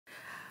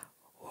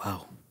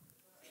Wow.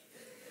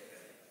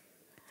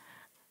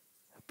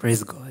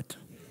 Praise God.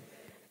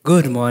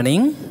 Good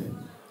morning.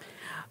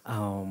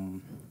 I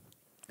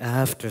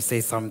have to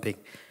say something.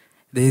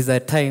 There is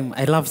a time,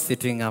 I love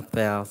sitting up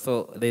there.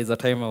 So there is a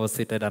time I was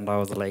seated and I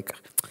was like,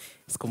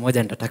 siku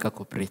moja nitataka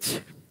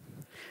kupreach.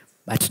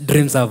 But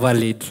dreams are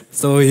valid.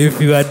 So if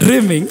you are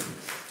dreaming,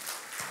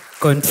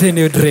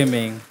 continue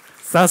dreaming.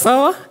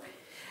 Sawa?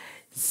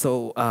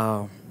 So,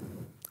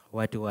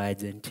 watu wa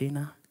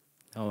Argentina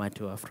na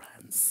watu wa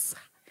France.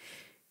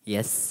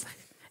 Yes.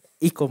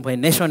 Hii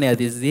combination ya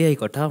this year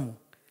iko tamu.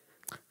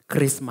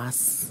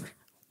 Christmas.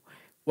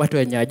 Watu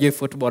wenye hawajui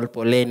football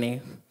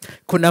poleni.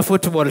 Kuna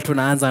football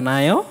tunaanza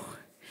nayo.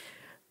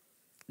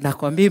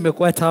 Nakwambia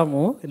imekuwa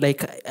tamu.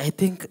 Like, I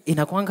think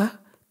inakuanga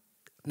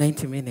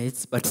 90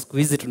 minutes. But siku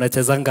hizi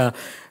tunachezanga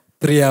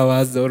 3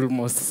 hours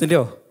almost.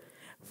 Sindio?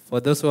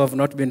 For those who have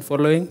not been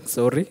following,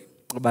 sorry.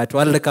 But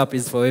World Cup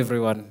is for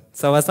everyone.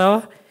 Sawa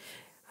sawa?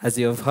 As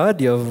you have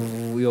heard,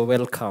 you're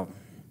welcome.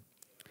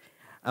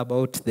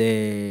 About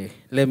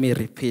let me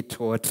repeat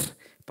what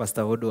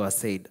Pastor Odu has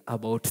said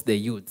about the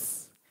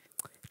youths.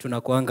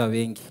 Tunakuanga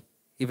wengi.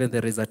 Even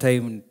there is a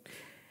time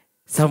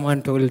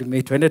someone told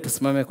me, tuende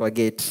tusimame kwa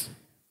gate.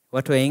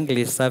 Watu wa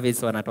English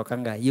service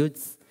wanatokanga,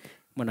 youths,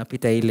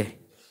 munapita ile.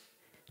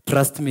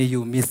 Trust me,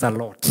 you miss a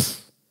lot.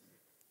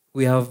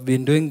 We have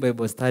been doing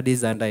Bible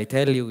studies and I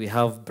tell you, we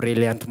have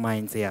brilliant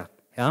minds here.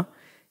 Yeah?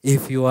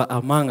 If you are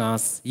among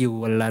us, you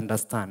will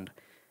understand.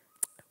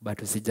 But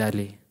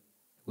usijali,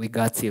 we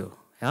got you.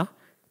 Yeah?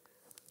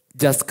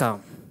 Just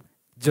come,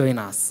 join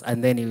us,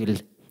 and then you will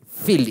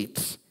feel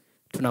it.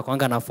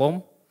 Tunakuanga na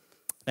form.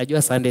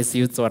 Najua Sundays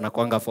youths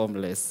wanakuanga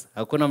formless.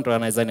 Hakuna mtu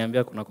anaweza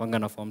niambia kunakuanga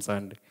na form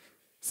Sunday.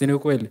 Si ni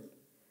ukweli?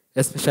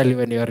 Especially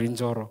when you are in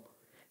Njoro.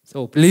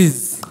 So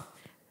please,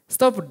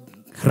 stop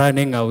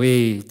running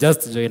away.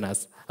 Just join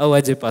us. Au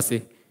aje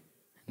pasi.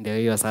 Ndio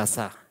hiyo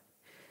sasa.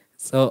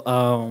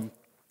 So,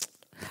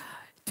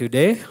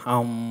 today,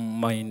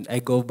 I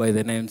go by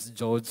the names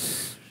George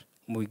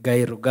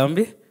Muigai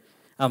Rugambi.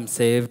 I'm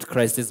saved.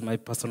 Christ is my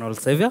personal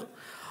savior.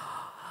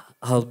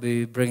 I'll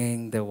be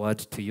bringing the word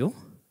to you.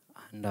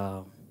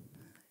 And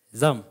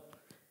Zam,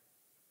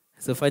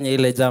 sifanye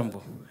ile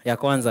jambo ya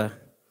kwanza.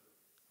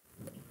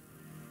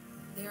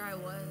 There I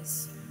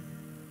was,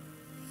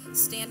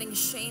 standing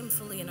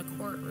shamefully in a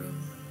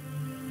courtroom,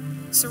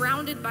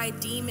 surrounded by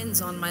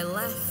demons on my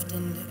left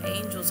and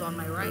angels on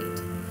my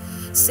right.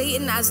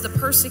 Satan as the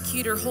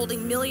persecutor,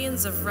 holding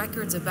millions of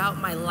records about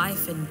my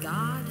life, and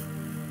God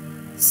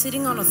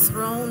sitting on a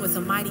throne with a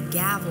mighty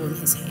gavel in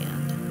his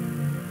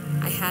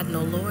hand. I had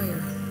no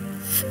lawyer.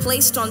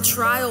 Placed on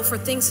trial for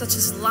things such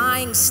as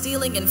lying,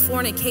 stealing, and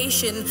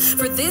fornication.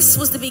 For this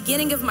was the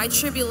beginning of my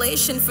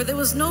tribulation, for there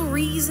was no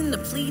reason to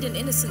plead an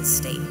innocent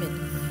statement,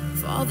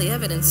 for all the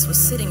evidence was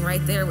sitting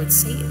right there with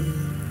Satan.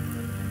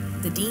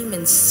 The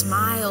demons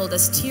smiled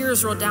as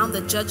tears rolled down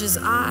the judge's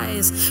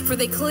eyes, for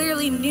they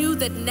clearly knew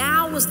that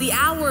now was the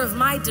hour of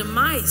my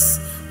demise.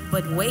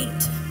 But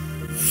wait.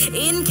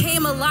 In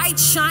came a light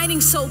shining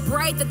so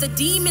bright that the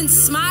demons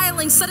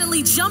smiling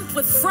suddenly jumped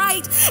with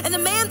fright. And the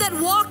man that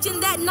walked in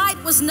that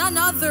night was none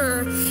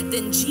other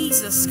than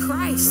Jesus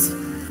Christ.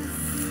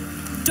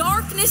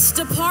 Darkness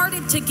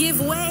departed to give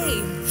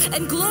way,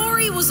 and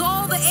glory was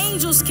all the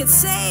angels could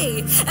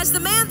say. As the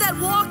man that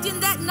walked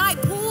in that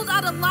night pulled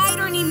out a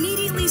lighter and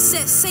immediately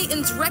set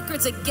Satan's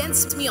records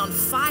against me on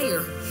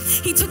fire.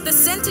 He took the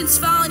sentence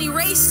file and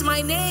erased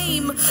my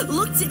name,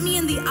 looked at me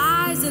in the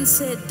eyes and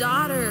said,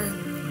 "Daughter,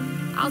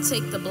 I'll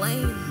take the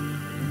blame."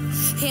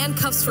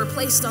 Handcuffs were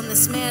placed on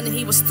this man and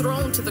he was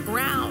thrown to the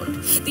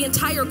ground. The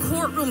entire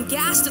courtroom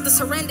gasped at this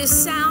horrendous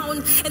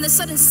sound, and the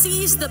sudden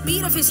seized the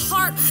beat of his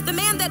heart. The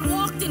man that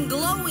walked in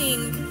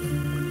glowing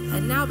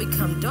had now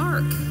become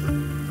dark.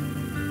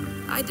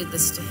 I did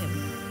this to him.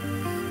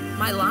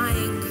 My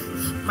lying,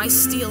 my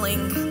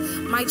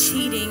stealing, my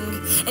cheating,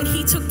 and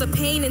he took the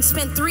pain and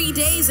spent 3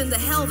 days in the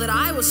hell that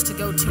I was to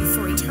go to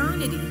for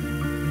eternity.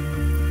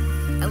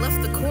 I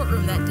left the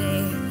courtroom that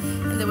day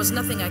and there was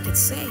nothing I could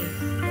say.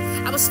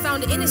 I was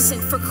found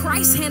innocent, for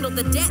Christ handled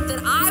the debt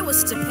that I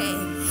was to pay.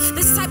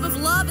 This type of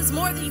love is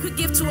more than you could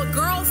give to a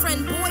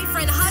girlfriend,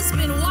 boyfriend,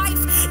 husband,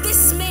 wife.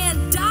 This man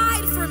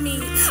died for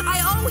me. I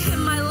owe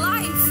him my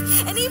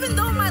life. And even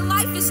though my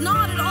life is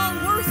not at all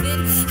worth it,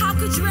 how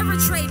could you ever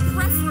trade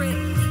preferent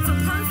for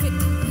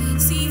perfect?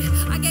 See,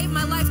 I gave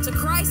my life to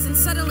Christ and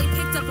suddenly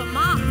picked up a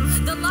mop.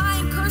 The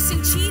lying,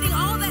 cursing, cheating,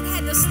 all that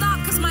had to stop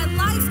because my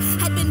life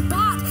had been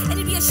bought. And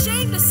it'd be a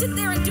shame to sit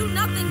there and do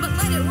nothing but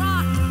let it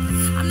rot.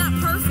 I'm not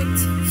perfect,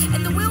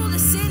 and the will to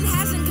sin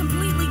hasn't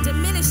completely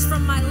diminished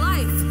from my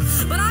life.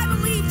 But I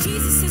believe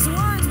Jesus'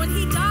 words when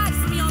he died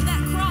for me on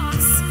that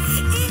cross.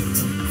 It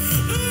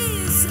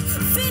is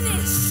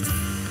finished.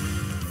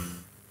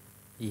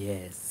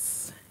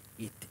 Yes,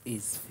 it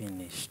is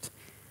finished.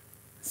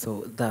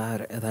 So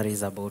that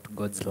is about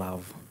God's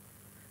love.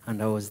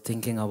 And I was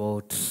thinking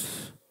about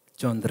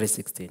John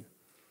 3:16.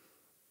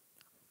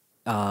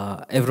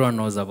 Everyone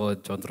knows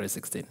about John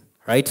 3:16,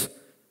 right?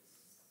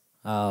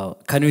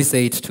 Can we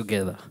say it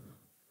together?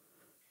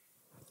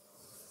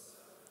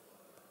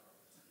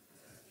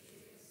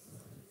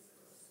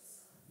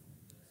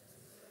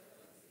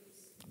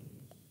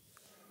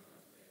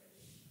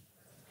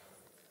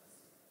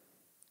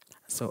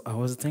 So I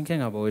was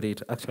thinking about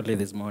it actually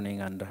this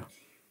morning, and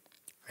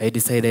I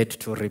decided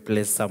to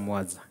replace some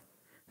words.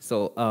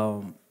 So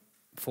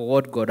for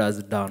what God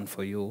has done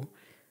for you,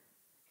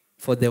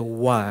 for the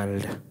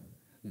world,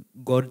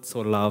 God so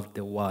loved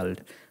the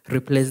world.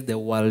 Replace the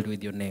world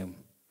with your name.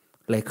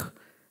 Like,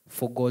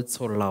 for God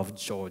so loved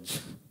George.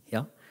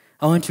 Yeah?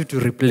 I want you to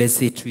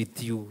replace it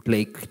with you.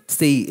 Like,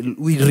 say,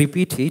 we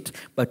repeat it,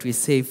 but we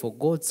say, for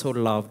God so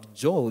loved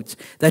George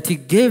that he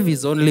gave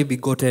his only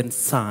begotten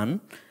son,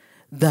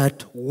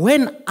 that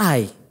when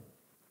I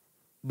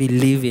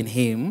believe in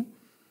him,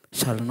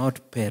 shall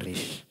not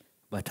perish,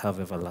 but have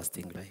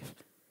everlasting life.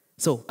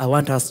 So I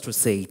want us to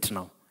say it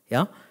now.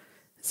 Yeah?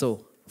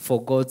 So, for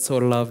God so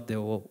loved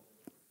the world.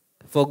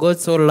 For God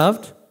so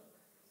loved.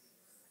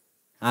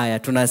 Aya,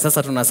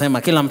 sasa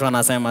tunasema, kila mtu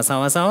anasema,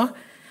 sawa sawa.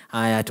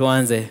 Aya,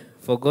 tuanze.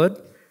 For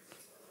God.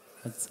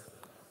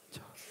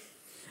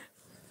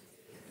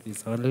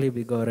 His only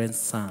begotten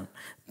son,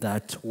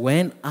 that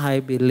when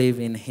I believe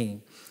in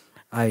him,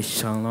 I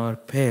shall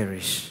not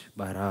perish,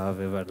 but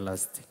have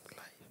everlasting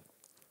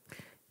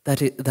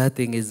life. That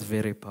thing is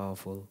very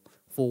powerful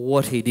for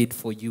what he did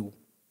for you.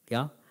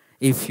 Yeah?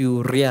 If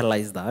you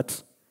realize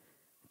that,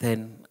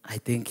 then I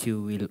think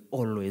you will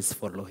always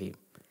follow him.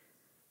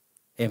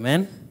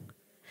 Amen?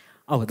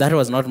 Oh, that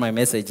was not my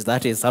message.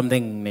 That is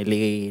something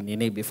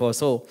nili before.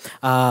 So,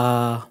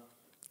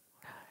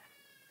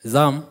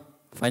 Zam,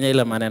 fanya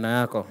ile maneno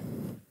yako.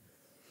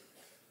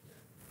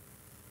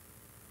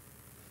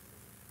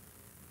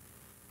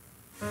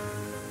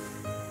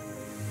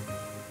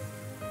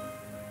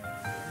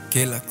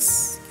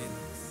 Kelax.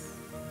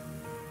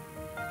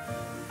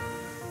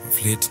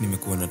 Of late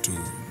nimekuwa na tu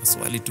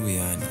maswali tu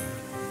yani.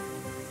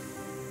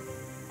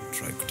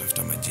 Try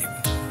kutafuta majibu.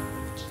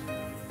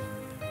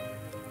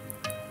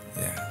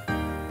 Yeah.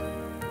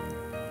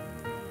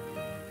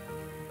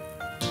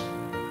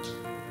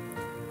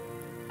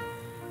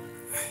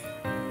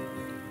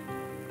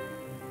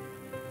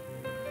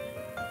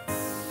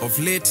 Of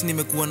late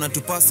nimekuwa na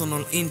tu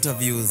personal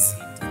interviews,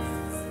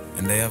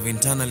 and I have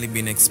internally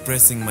been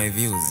expressing my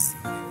views.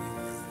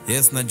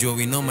 Yes, najua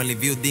we normally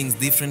view things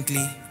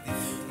differently,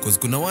 cause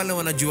kuna wale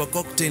wanajua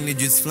cocktail ni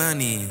juice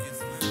flani,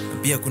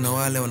 na pia kuna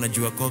wale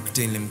wanajua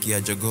cocktail ni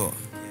mkia jogoo.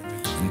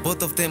 And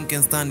both of them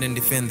can stand and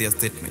defend their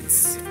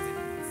statements.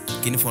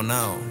 Lakini for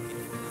now,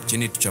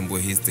 chini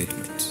tuchambue his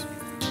statement.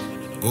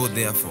 Go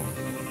therefore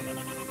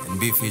and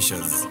be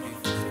fishers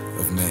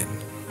of men.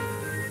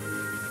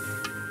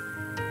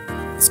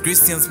 As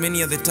Christians,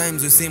 many of the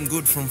times we seem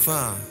good from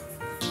far,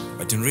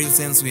 but in real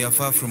sense we are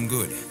far from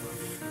good.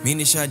 Mimi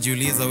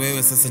nishajiuliza,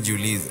 wewe sasa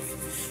jiulize.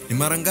 Ni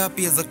mara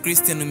ngapi as a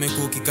Christian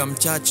umekuwa ukikam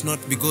church not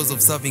because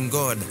of serving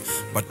God,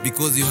 but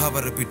because you have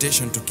a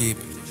reputation to keep?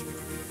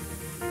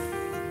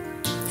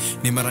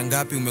 Ni mara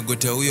ngapi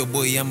umegotea huyo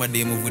boy ama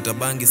demo vuta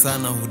bangi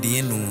sana hudi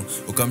yenu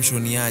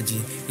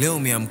ukamshoniaji, leo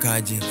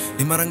umeamkaji?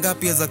 Ni mara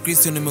ngapi as a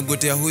Christian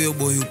umegotea huyo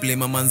boy uplay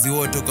mamanzi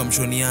wote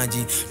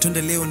ukamshoniaji,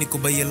 twende leo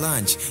nikubaie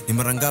lunch? Ni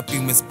mara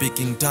ngapi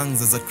speaking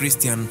tongues as a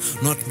Christian,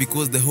 not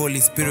because the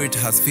Holy Spirit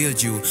has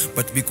filled you,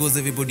 but because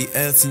everybody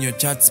else in your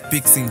church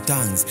speaks in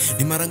tongues?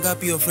 Ni mara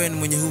ngapi your friend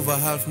mwenye huva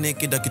half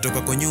naked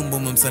akitoka kwa nyumba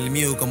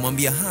umemsalimia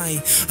ukamwambia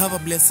hi, have a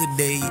blessed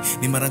day?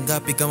 Ni mara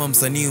ngapi kama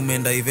msanii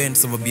umeenda event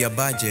sababu ya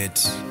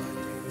budget,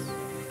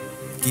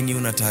 kini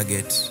una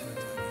target?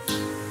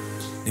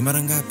 Ni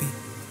mara ngapi?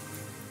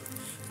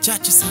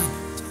 Chache sana.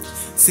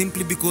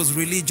 Simply because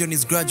religion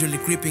is gradually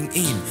creeping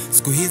in.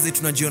 Siku hizi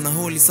tunajiona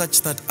holy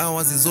such that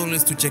ours is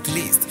always to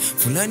checklist.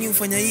 Fulani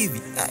ufanya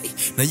hivi,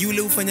 na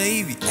yule ufanya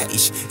hivi.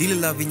 Ile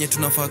love yenye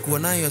tunafaa kuwa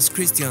nayo as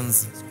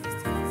Christians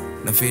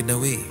na fade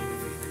away.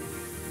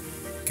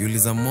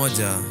 Kiuliza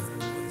mmoja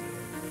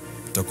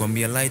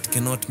utakwambia light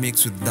cannot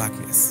mix with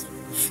darkness.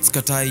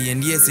 Skatai,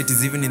 and yes, it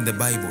is even in the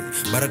Bible,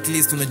 but at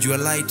least unajua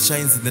light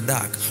shines in the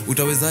dark.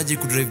 Utawezaje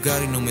kudrive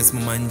gari na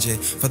umesimama nje?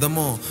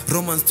 Furthermore,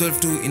 Romans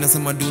 12:2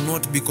 inasema, do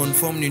not be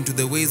conformed into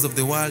the ways of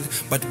the world,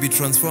 but be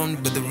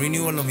transformed by the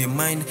renewal of your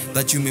mind,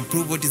 that you may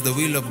prove what is the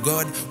will of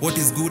God, what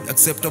is good,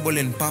 acceptable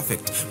and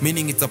perfect.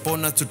 Meaning it's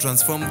upon us to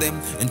transform them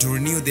and to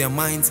renew their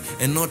minds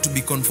and not to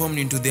be conformed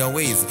into their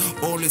ways.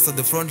 Always at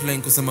the front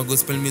line kusema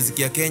gospel music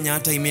ya Kenya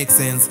hata make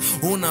sense.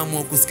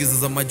 Unaamua kusikiza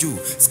za majuu.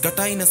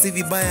 Skatai na si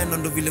vibaya, na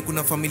ndo vile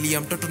kuna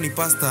familia mtoto ni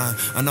pastor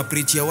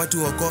anapreachia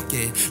watu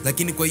wakoke,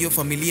 lakini kwa hiyo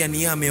familia ni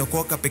yeye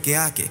ameokoka peke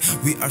yake.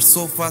 We are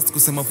so fast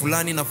kusema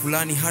fulani na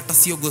fulani hata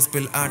sio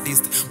gospel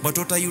artist, but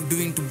what are you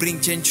doing to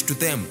bring change to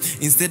them?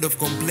 Instead of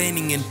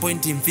complaining and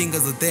pointing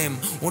fingers at them,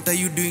 what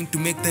are you doing to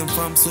make them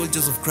firm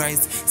soldiers of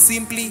Christ?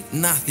 Simply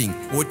nothing.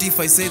 What if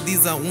I say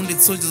these are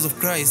wounded soldiers of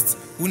Christ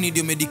who need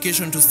your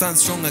medication to stand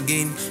strong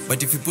again,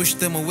 but if you push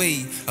them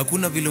away,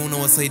 hakuna vile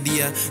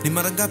unawasaidia? Ni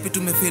mara ngapi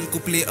tumefail to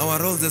play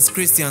our roles as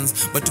Christians,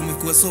 but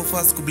tumekuwa so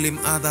fast to blame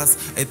others?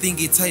 I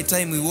think it's high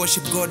time we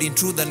worship God in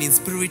truth and in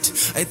spirit.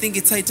 I think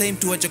it's high time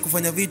tuache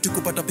kufanya vitu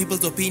kupata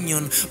people's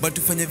opinion, but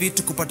tufanye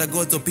vitu kupata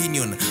God's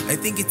opinion. I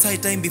think it's high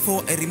time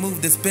before I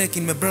remove the speck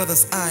in my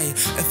brother's eye,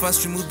 I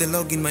first remove the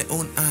log in my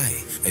own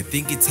eye. I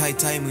think it's high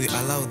time we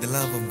allow the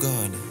love of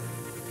God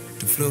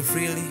to flow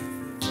freely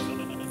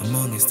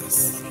amongst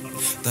us.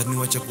 That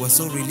niwache kuwa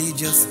so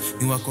religious,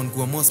 niwakon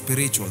kuwa more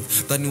spiritual.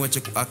 That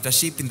niwache act a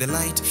sheep in the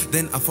light,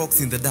 then a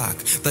fox in the dark.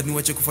 That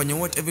niwache kufanya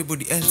what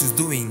everybody else is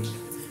doing,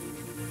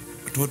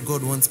 but what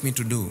God wants me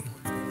to do.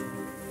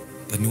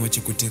 That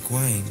niwache take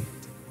wine,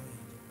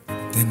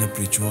 then I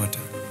preach water.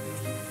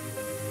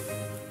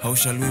 How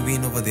shall we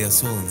win over their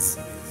souls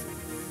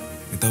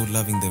without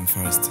loving them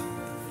first?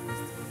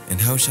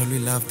 And how shall we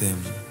love them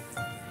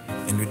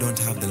and we don't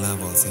have the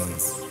love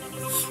ourselves?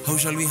 How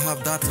shall we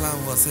have that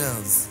love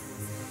ourselves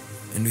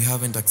and we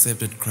haven't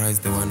accepted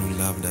Christ, the one who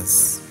loved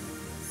us?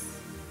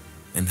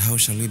 And how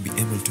shall we be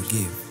able to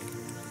give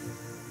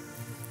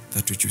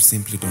that which we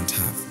simply don't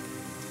have?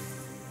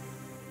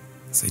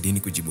 Saidini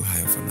kujibu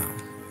hayo for now.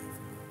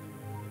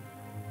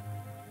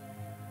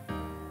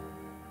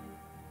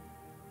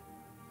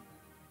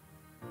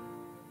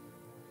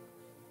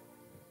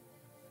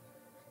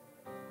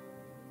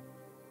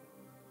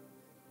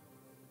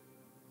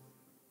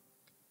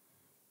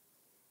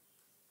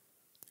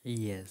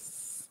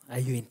 Yes. Are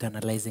you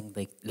internalizing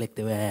like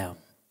the way I am?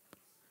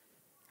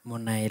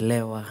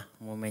 Munaelewa,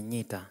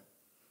 mumenyita.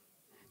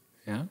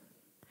 Yeah?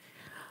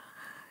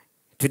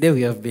 Today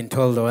we have been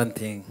told one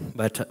thing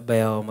but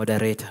by our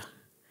moderator.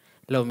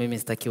 Leo mimi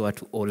sitaki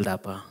watu old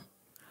hapa.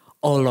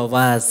 All of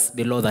us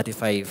below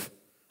 35.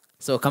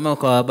 So kama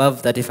uko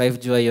above 35,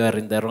 jua you are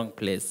in the wrong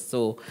place.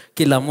 So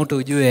kila mtu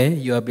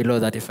ujue you are below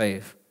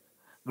 35.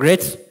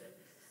 Great?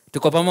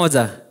 Tuko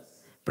pamoja?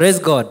 Praise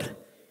God.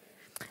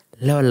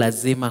 Leo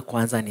lazima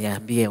kwanza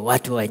niambie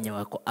watu wenye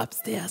wako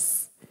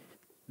upstairs.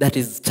 That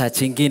is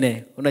church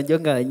ingine.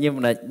 Unajonga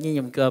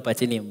nyinyi mkiwa hapa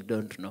chini you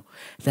don't know.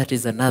 That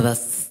is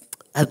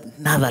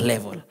another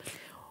level.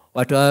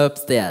 Watu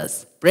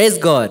upstairs. Praise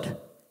God.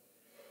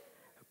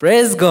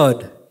 Praise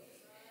God.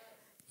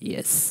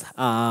 Yes.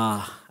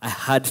 I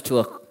had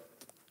to.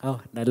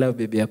 Na leo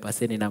bibi ya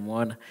Pasi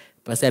ninamuona.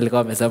 Pasi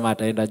alikuwa amesema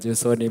ataenda juu,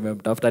 so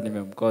nimemtafuta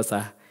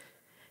nimemkosa.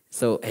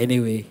 So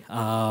anyway,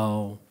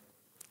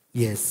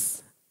 yes.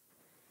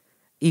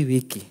 Hii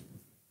wiki,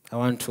 I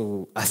want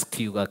to ask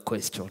you a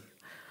question.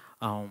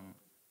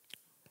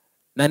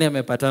 Nani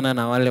amepatana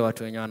na wale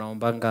watu wenye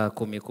wanaombanga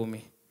 10?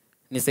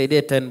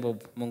 Nisaidie 10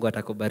 bob, Mungu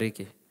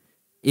atakubariki.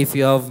 If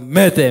you have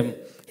met them,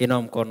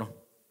 inua mkono.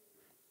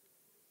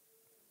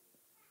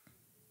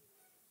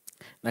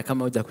 Na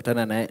kama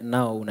hujakutana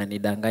nao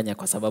unanidanganya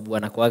kwa sababu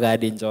wanakuaga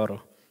hadi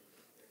Njoro.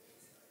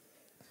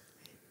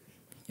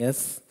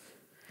 Yes?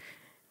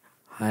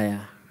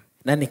 Haya.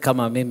 Nani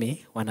kama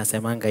mimi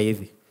wanasemanga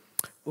hivi?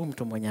 Huyu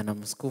mtu mwenye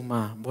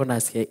anamsukuma,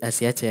 mbona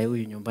asiache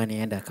huyu nyumbani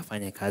aende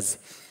akafanye kazi?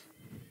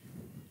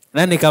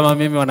 Nani kama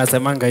mimi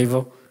wanasemanga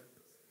hivyo?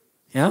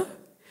 Yeah?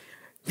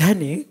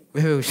 Yaani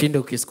wewe ushinde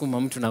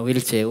ukisukuma mtu na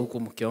wheelchair huku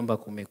mkiomba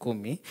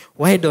 10.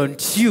 Why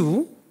don't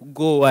you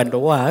go and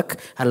work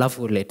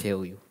alafu ulete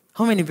huyu?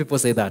 How many people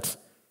say that?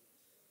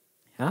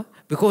 Yeah?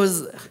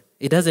 Because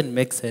it doesn't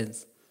make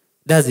sense.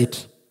 Does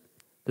it?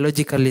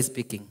 Logically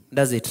speaking,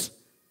 does it?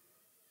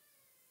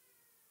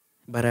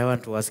 But I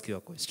want to ask you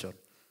a question.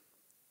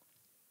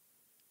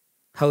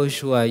 How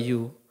sure are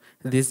you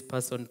this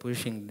person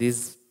pushing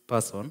this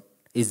person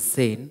is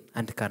sane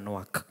and can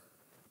work?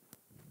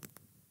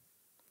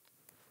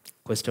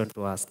 Question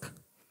to ask.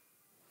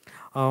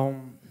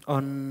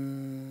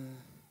 On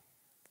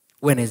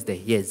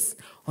Wednesday, yes.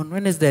 On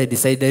Wednesday, I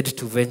decided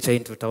to venture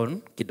into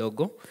town,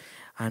 kidogo.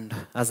 And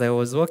as I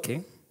was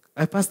walking,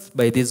 I passed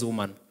by this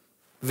woman,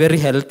 very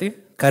healthy,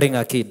 carrying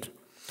a kid.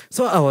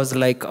 So I was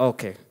like,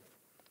 okay.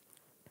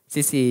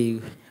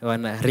 Sisi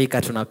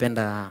wanarika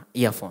tunapenda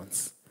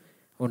earphones.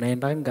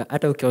 Unaendanga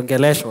hata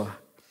ukiongeleshwa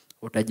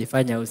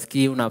utajifanya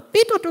usikii,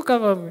 unapita tu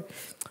kama.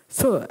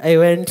 So I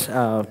went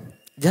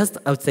just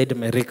outside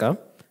Merika.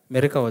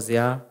 Merika was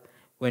here.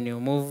 When you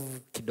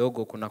move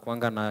kidogo kuna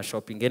kuanga na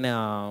shop ingine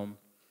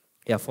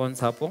earphones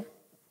hapo.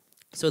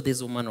 So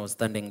this woman was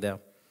standing there.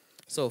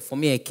 So for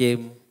me I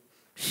came.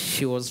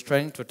 She was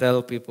trying to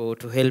tell people,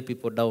 to help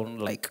people down,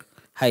 like,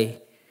 hi,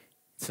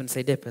 so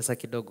nisaidie pesa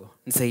kidogo,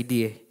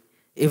 nisaidie.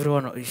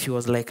 Everyone, she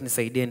was like,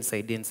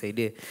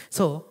 nisaidie.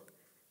 So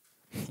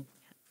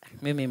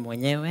mimi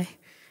mwenyewe,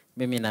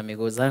 mimi na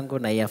miguu zangu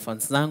na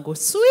earphones zangu,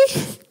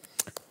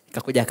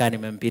 kakuja kaa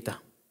nimempita.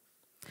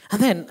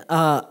 And then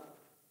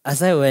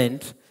as I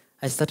went,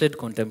 I started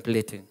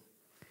contemplating.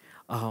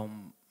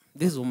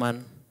 This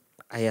woman,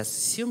 I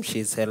assume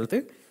she's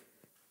healthy,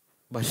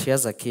 but she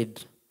has a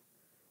kid.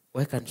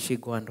 Why can't she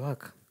go and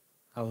work?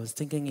 I was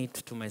thinking it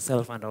to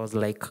myself and I was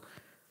like,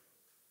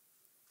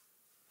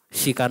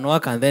 she can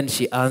work and then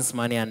she earns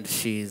money and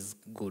she's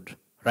good,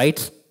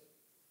 right?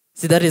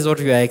 See, that is what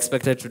we are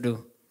expected to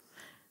do.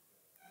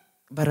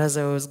 But as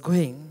I was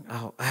going,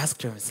 I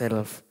asked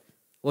myself,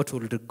 what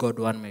would God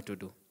want me to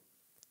do?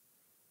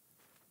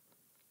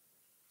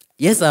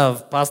 Yes,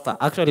 I've passed her.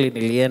 Actually,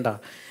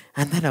 nilienda.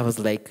 And then I was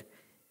like,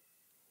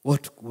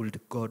 what would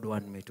God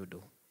want me to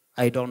do?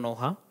 I don't know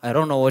her. I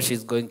don't know what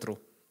she's going through,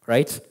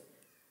 right?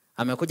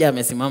 Amekuja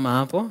amesimama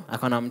hapo,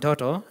 akona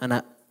mtoto,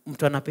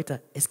 mtu anapita,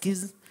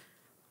 excuse,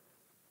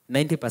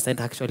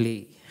 90%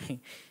 actually,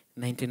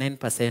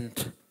 99%,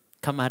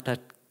 kama hata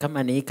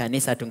Kama ni hii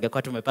kanisa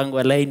tungekuwa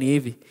tumepangwa line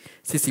hivi,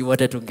 sisi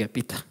wote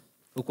tungepita.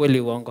 Ukweli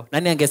uongo?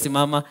 Nani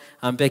angesimama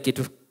ampe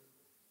kitu?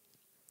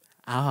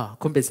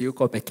 Kumbe si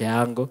yuko peke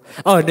yangu.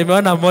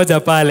 Nimeona mmoja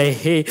pale.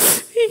 Hey,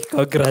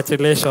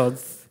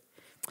 congratulations.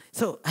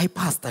 So I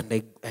passed and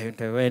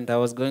I went. I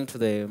was going to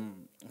the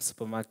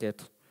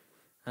supermarket.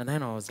 And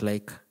then I was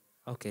like,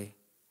 okay.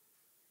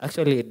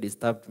 Actually, it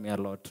disturbed me a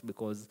lot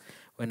because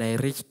when I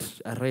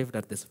arrived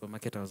at the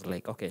supermarket, I was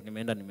like, okay,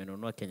 nimeenda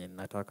nimenunua kenye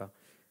ninataka.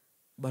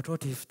 But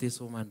what if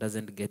this woman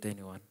doesn't get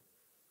anyone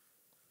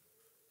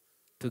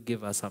to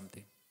give her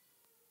something?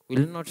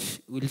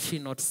 Will she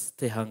not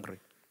stay hungry?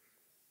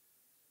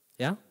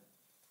 Yeah?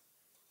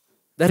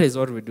 That is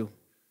what we do.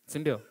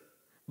 Sindio?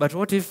 But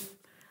what if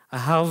I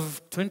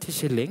have 20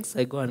 shillings,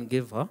 I go and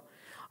give her,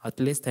 at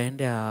least I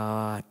end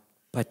up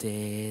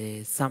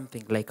pate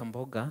something like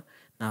mboga,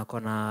 na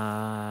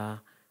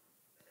akona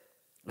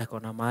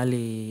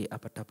mahali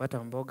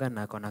apatapata mboga,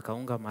 na akona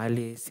kaunga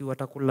mahali, si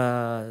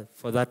watakula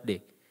for that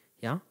day.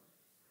 Yeah?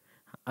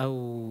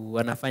 Au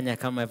wanafanya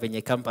kama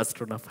venye campus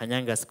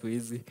tunafanyanga siku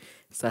hizi.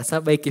 Saa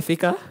 7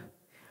 ikifika,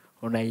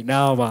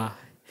 unainama.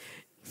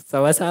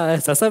 Saa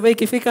 7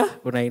 ikifika,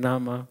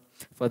 unainama.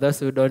 For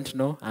those who don't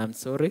know, I'm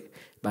sorry,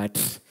 but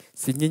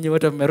si nyinyi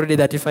wote mmerudi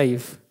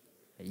 35.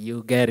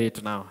 You get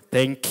it now.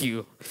 Thank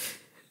you.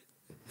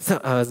 So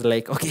I was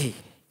like, okay,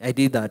 I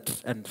did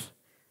that. And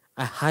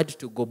I had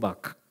to go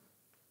back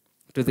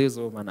to this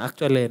woman.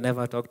 Actually, I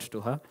never talked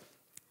to her.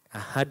 I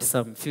had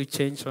some few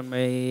change on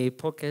my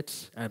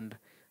pocket and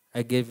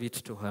I gave it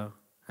to her.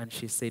 And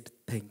she said,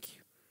 thank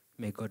you.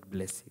 May God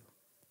bless you.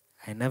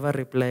 I never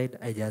replied.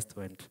 I just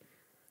went.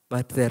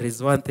 But there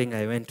is one thing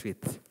I went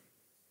with.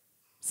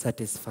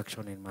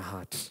 Satisfaction in my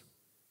heart.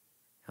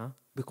 Huh?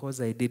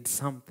 Because I did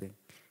something.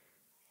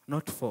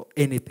 Not for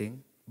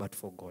anything, but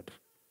for God.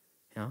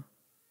 Yeah?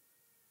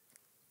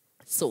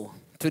 So,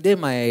 today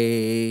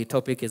my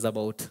topic is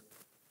about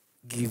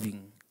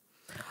giving.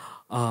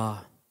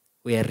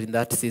 We are in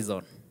that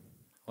season.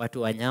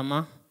 Watu wa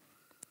nyama,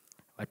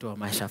 watu wa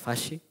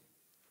mashafashi.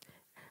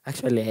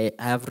 Actually,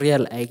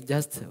 I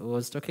just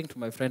was talking to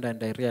my friend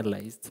and I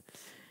realized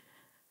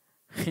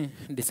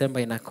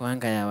December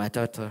inakuanga ya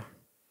watoto.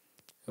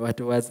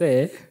 Watu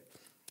wazee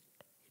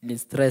ni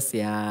stress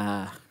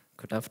ya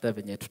kutafuta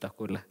venye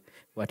tutakula.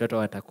 Watoto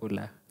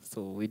watakula.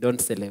 So we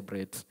don't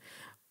celebrate.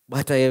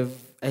 But I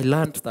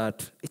learned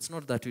that it's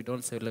not that we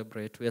don't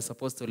celebrate. We are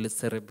supposed to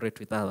celebrate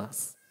with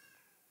others.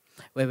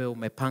 Wewe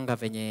umepanga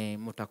venye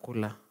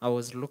mutakula. I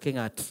was looking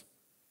at,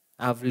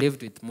 I've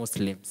lived with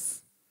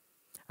Muslims.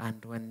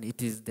 And when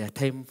it is their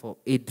time for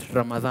Eid,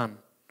 Ramadan,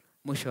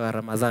 mwisho wa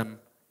Ramadan,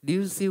 do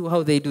you see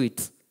how they do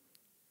it?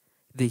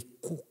 They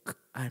cook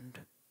and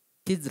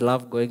kids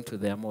love going to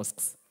their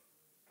mosques.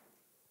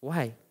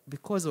 Why?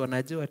 Because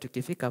wanajua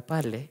tukifika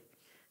pale,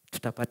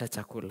 tutapata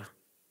chakula.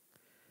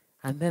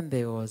 And then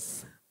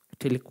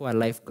tulikuwa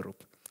life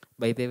group.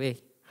 By the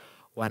way,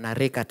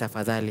 wanarika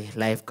tafadhali,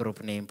 life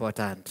group ni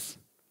important.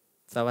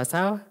 Sawa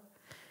sawa?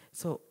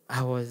 So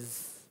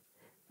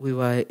we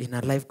were in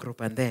a life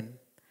group and then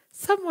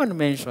someone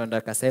mentioned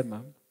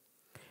akasema,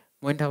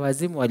 mwenda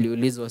wazimu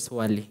waliulizwa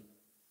swali,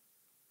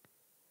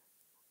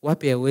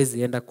 wapi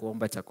hawezi enda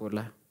kuomba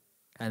chakula?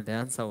 And the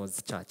answer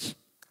was church.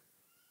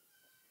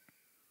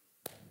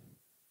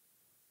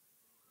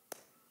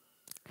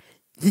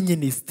 Nyinyi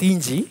ni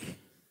stingy,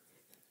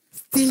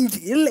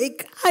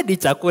 like hadi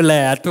chakula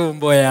ya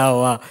tumbo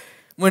yawa.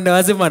 Mwenda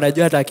wazimu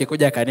anajua hata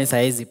akikuja kanisa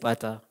hawezi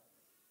pata.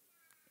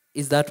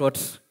 Is that what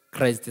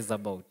Christ is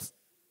about?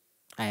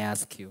 I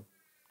ask you.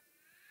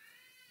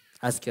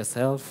 Ask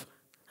yourself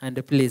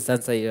and please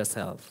answer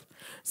yourself.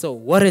 So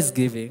what is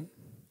giving?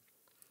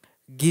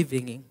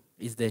 Giving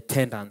is the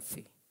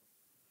tendency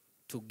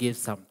to give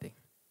something.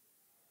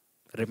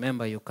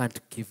 Remember, you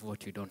can't give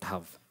what you don't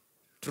have.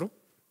 True?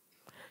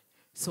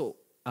 So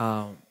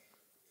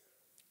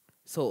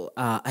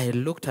I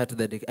looked at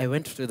I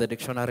went to the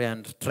dictionary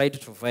and tried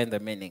to find the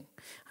meaning.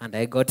 And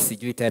I got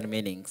 10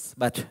 meanings.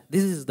 But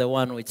this is the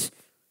one which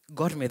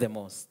got me the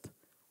most.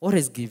 What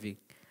is giving?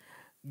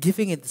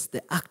 Giving is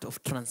the act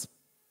of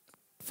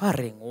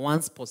transferring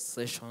one's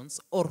possessions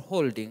or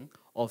holding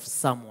of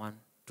something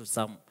to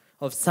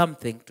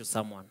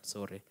someone.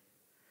 Sorry.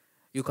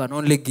 You can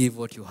only give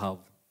what you have.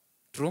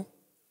 True?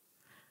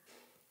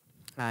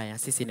 Haya,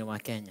 sisi ni wa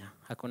Kenya.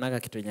 Hakunaga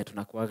kitu yenye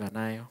tunakuaga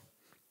nayo.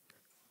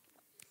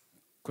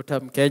 Kuta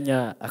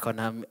Mkenya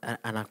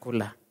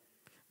anakula.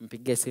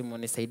 Mpige simu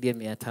nisaidie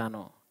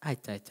 500.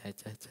 Acha.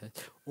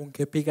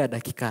 Ungepiga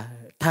dakika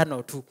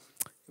 5 tu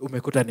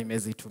umekuta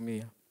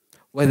nimezitumia.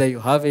 Whether you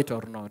have it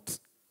or not.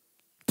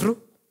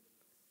 True?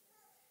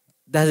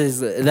 That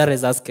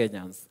is us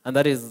Kenyans. And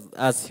that is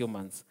us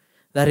humans.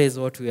 That is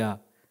what we are.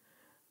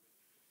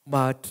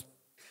 But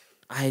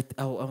I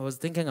was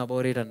thinking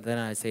about it and then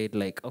I said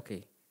like,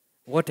 okay,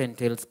 what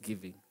entails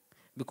giving?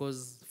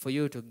 Because for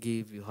you to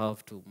give,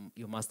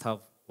 you must have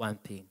one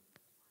thing.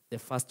 The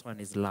first one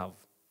is love.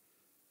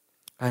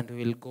 And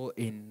we'll go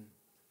in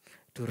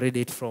to read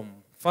it from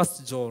 1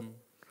 John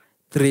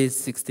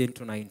 3:16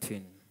 to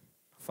 19.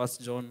 1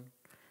 John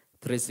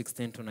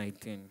 3:16 to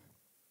 19.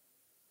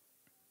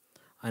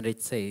 And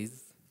it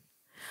says,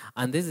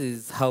 and this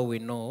is how we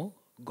know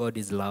God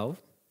is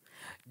love.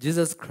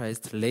 Jesus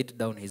Christ laid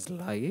down his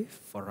life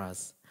for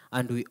us,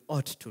 and we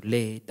ought to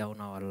lay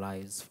down our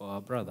lives for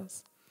our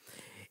brothers.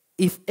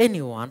 If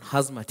anyone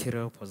has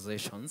material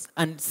possessions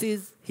and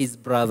sees his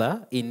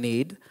brother in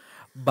need,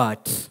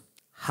 but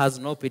has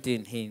no pity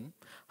in him,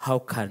 how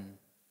can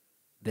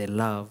the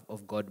love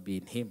of God be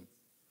in him?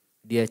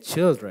 Dear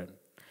children,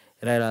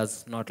 let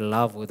us not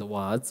love with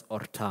words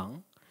or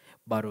tongue,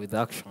 but with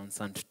actions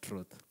and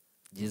truth.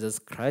 Jesus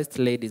Christ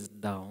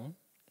laid down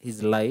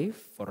his life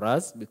for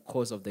us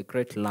because of the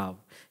great love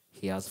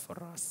he has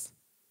for us.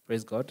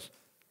 Praise God.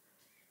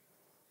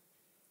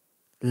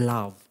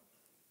 Love.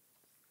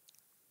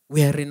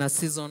 We are in a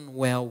season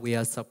where we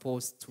are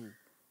supposed to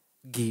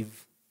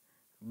give,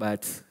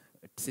 but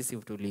sisi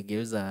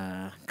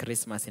tuligeuza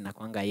Christmas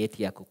inakwanga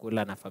yeti ya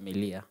kukula na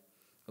familia.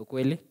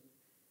 Ukweli?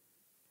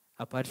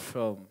 Apart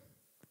from,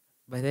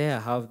 but there I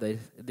have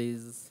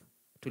this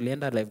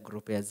tulienda live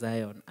group ya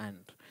Zion,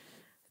 and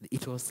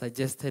it was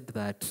suggested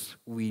that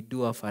we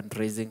do a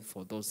fundraising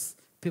for those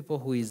people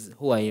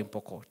who are in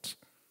Pokot.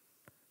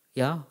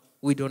 Yeah,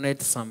 we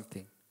donate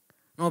something,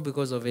 not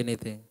because of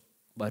anything,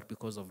 but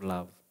because of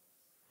love.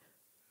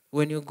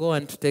 When you go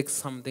and take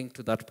something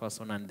to that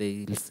person and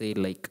they'll say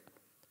like,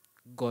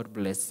 God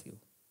bless you,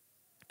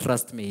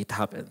 trust me, it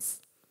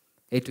happens.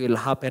 It will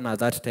happen at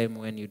that time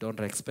when you don't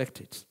expect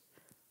it.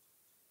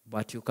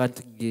 But you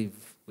can't give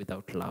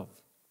without love.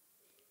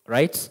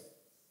 Right?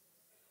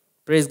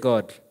 Praise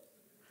God.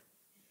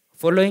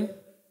 Following?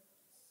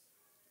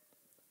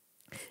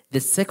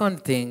 The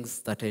second things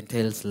that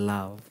entails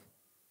love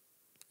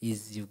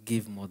is you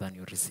give more than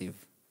you receive.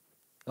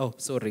 Oh,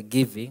 sorry,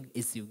 giving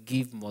is you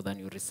give more than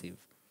you receive.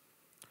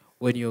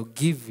 When you're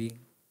giving,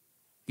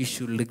 you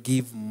should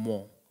give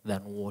more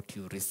than what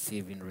you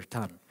receive in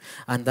return.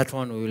 And that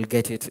one, we will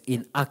get it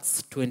in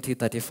Acts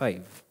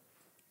 20:35.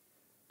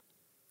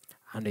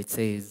 And it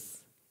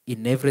says,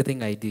 in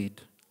everything I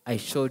did, I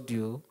showed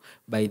you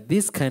by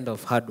this kind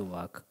of hard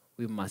work,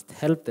 we must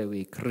help the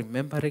weak,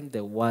 remembering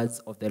the words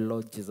of the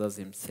Lord Jesus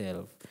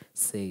himself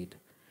said,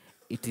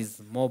 it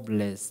is more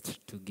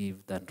blessed to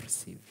give than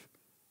receive.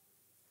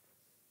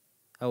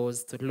 I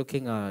was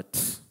looking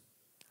at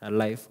a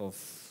life of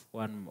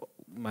one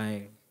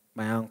my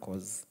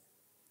uncles.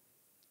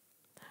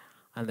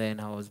 And then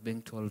I was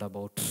being told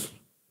about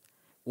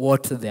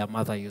what their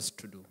mother used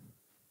to do.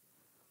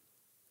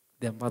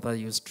 Their mother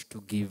used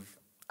to give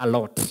a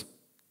lot.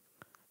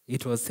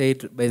 It was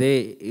said, by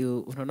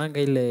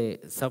the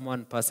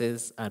someone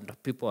passes and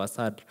people are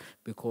sad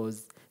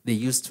because they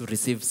used to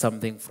receive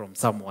something from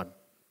someone.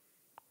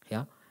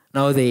 Yeah.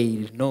 Now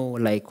they know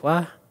like,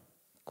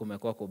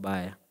 kumekuwa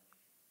kubaya.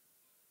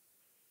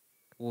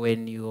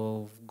 When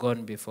you've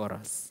gone before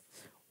us,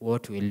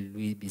 what will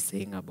we be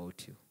saying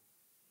about you?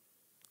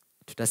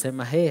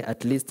 Tutasema, hey,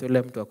 at least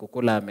ule mtu wa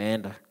kukula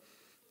ameenda.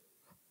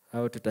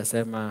 Au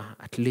tutasema,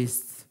 at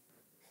least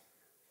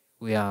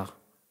we are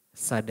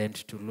saddened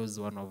to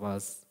lose one of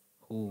us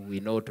who we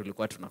know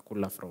tulikuwa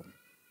tunakula from.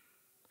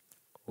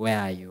 Where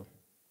are you?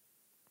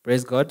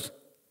 Praise God.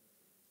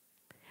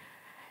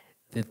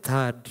 The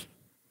third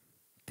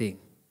thing,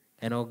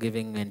 I know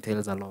giving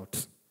entails a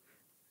lot,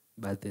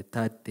 but the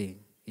third thing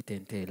it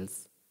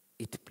entails,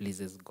 it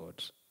pleases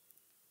God.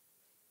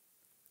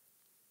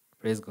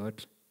 Praise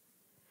God.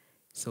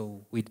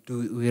 So we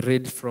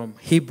read from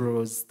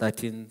Hebrews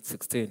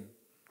 13:16.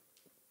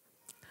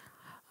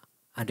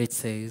 And it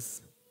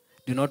says,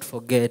 do not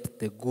forget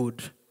the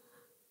good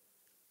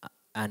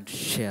and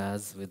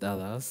shares with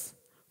others,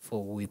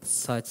 for with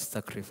such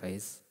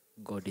sacrifice,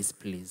 God is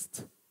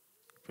pleased.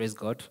 Praise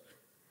God.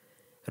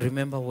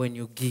 Remember when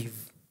you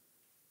give,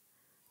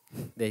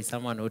 there is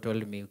someone who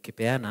told me,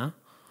 ukipeana,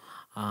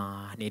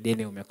 ni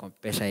deni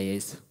umekompesha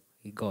Yesu,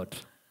 God.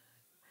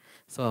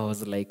 So I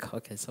was like,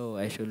 okay, so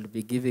I should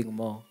be giving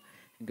more.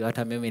 Ndio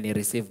hata mimi ni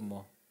receive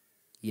more.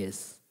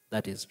 Yes,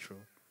 that is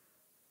true.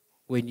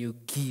 When you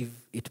give,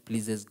 it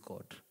pleases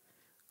God.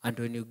 And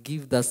when you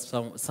give that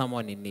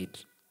someone in need,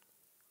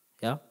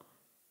 yeah,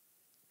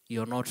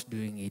 you're not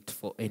doing it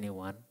for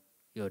anyone.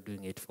 You're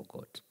doing it for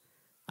God.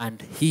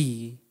 And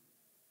he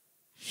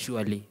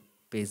surely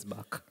pays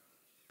back.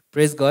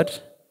 Praise God.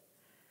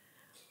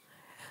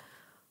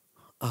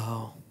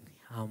 Oh,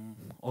 I'm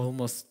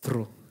almost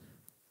through.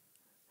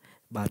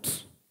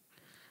 But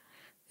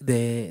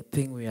the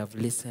thing we have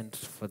listened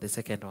for the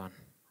second one,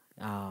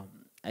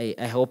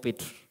 I hope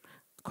it,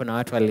 kuna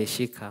watu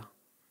walishika.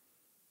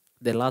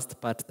 The last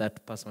part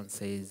that person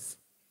says,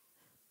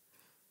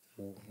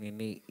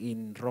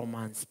 in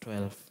Romans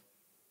 12,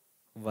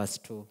 verse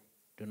 2,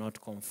 do not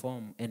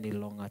conform any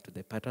longer to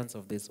the patterns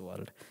of this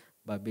world,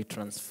 but be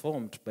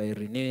transformed by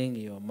renewing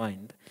your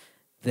mind.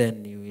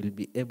 Then you will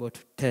be able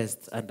to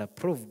test and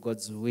approve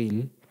God's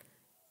will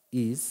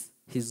is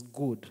his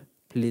good,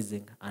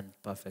 pleasing, and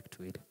perfect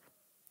will.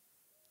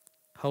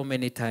 How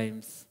many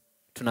times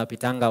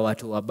tunapitanga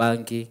watu wa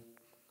bangi,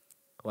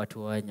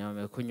 watu wenye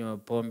wamekunywa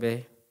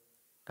pombe?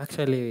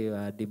 Actually, we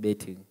were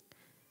debating.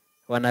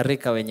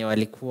 wanarika wenye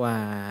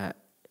walikuwa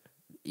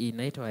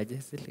inaitwa aje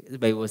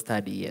Bible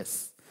study,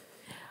 yes.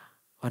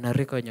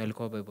 Wanarika wenye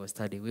walikuwa Bible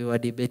study, we were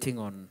debating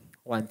on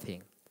one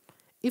thing.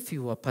 If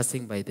you were passing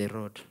by the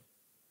road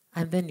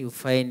and then you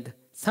find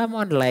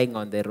someone lying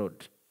on the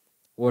road,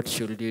 what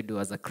should you do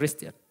as a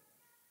Christian?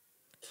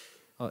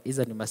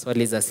 Hizo ni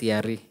maswali za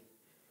CRE.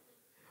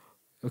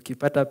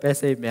 Ukipata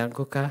pesa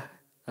imeanguka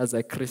as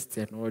a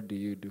Christian, what do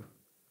you do?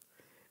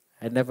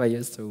 I never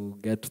used to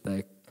get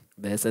the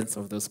essence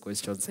of those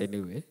questions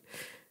anyway,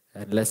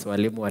 unless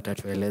walimu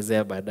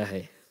watatuelezea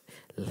baadaye.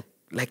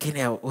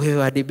 Lakini we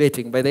were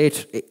debating. By the way,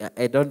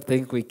 I don't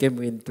think we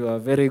came into a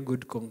very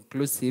good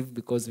conclusive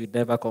because we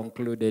never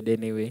concluded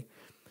anyway.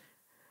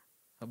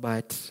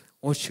 But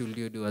what should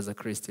you do as a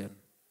Christian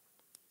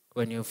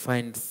when you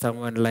find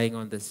someone lying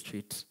on the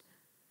street?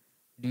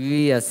 Do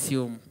you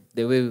assume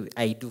the way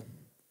I do?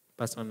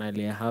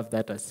 Personally, I have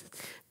that as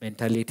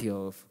mentality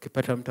of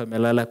ukipata mtu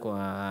amelala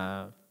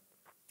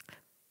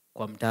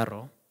kwa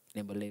mtaro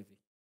ni mlevi,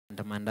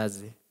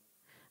 mandazi,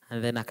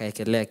 and then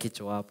akaekelea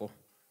kichwa hapo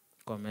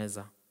kwa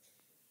meza.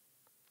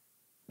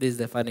 This is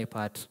the funny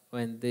part.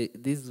 When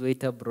this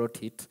waiter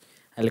brought it,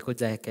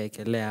 alikuja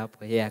akaekelea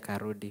hapo, yeye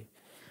akarudi.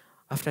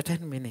 After 10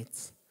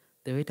 minutes,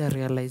 the waiter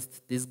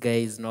realized this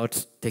guy is not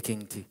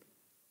taking tea.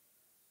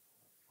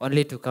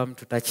 Only to come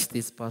to touch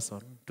this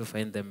person to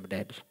find them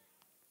dead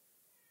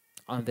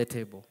on the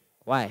table.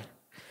 Why?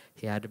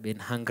 He had been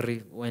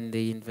hungry. When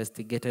they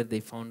investigated, they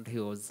found he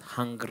was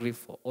hungry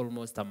for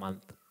almost a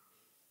month.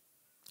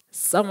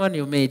 Someone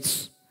you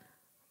meet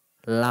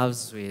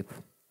loves with.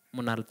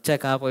 Muna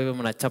check up, even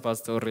muna chapa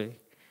story.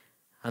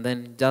 And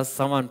then just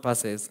someone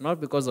passes, not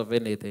because of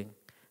anything.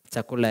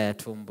 Chakula ya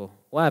tumbo.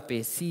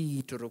 Wapi?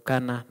 Si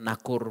Turukana,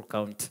 Nakuru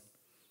County.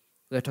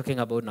 We are talking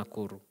about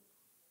Nakuru.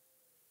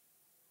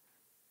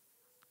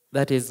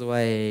 That is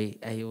why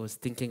I was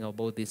thinking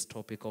about this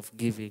topic of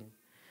giving.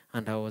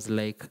 And I was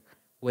like,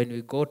 when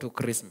we go to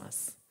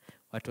Christmas,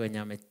 watu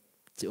wenye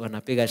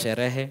wanapiga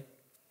sherehe,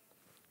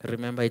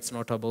 remember it's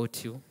not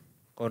about you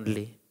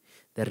only.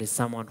 There is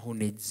someone who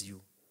needs you.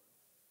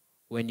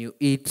 When you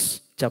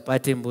eat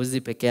chapati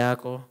mbuzi peke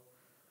yako,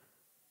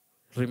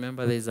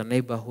 remember there is a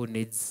neighbor who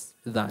needs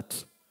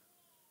that.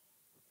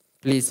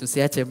 Please,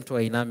 usiache mtu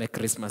ainame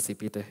Christmas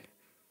ipite.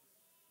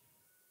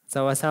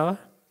 Sawa sawa?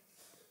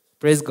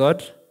 Praise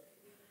God.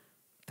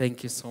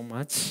 Thank you so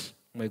much.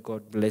 May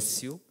God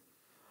bless you.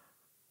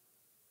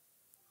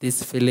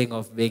 This feeling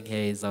of being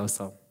here is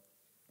awesome.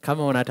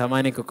 Kama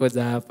unatamani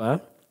kukuja hapa,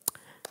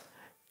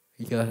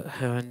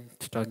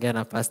 tutaongea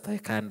na pastor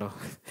kando.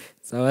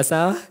 Sawa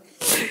sawa?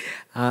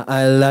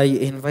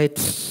 I'll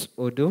invite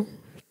Udu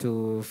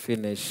to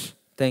finish.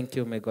 Thank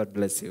you. May God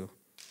bless you.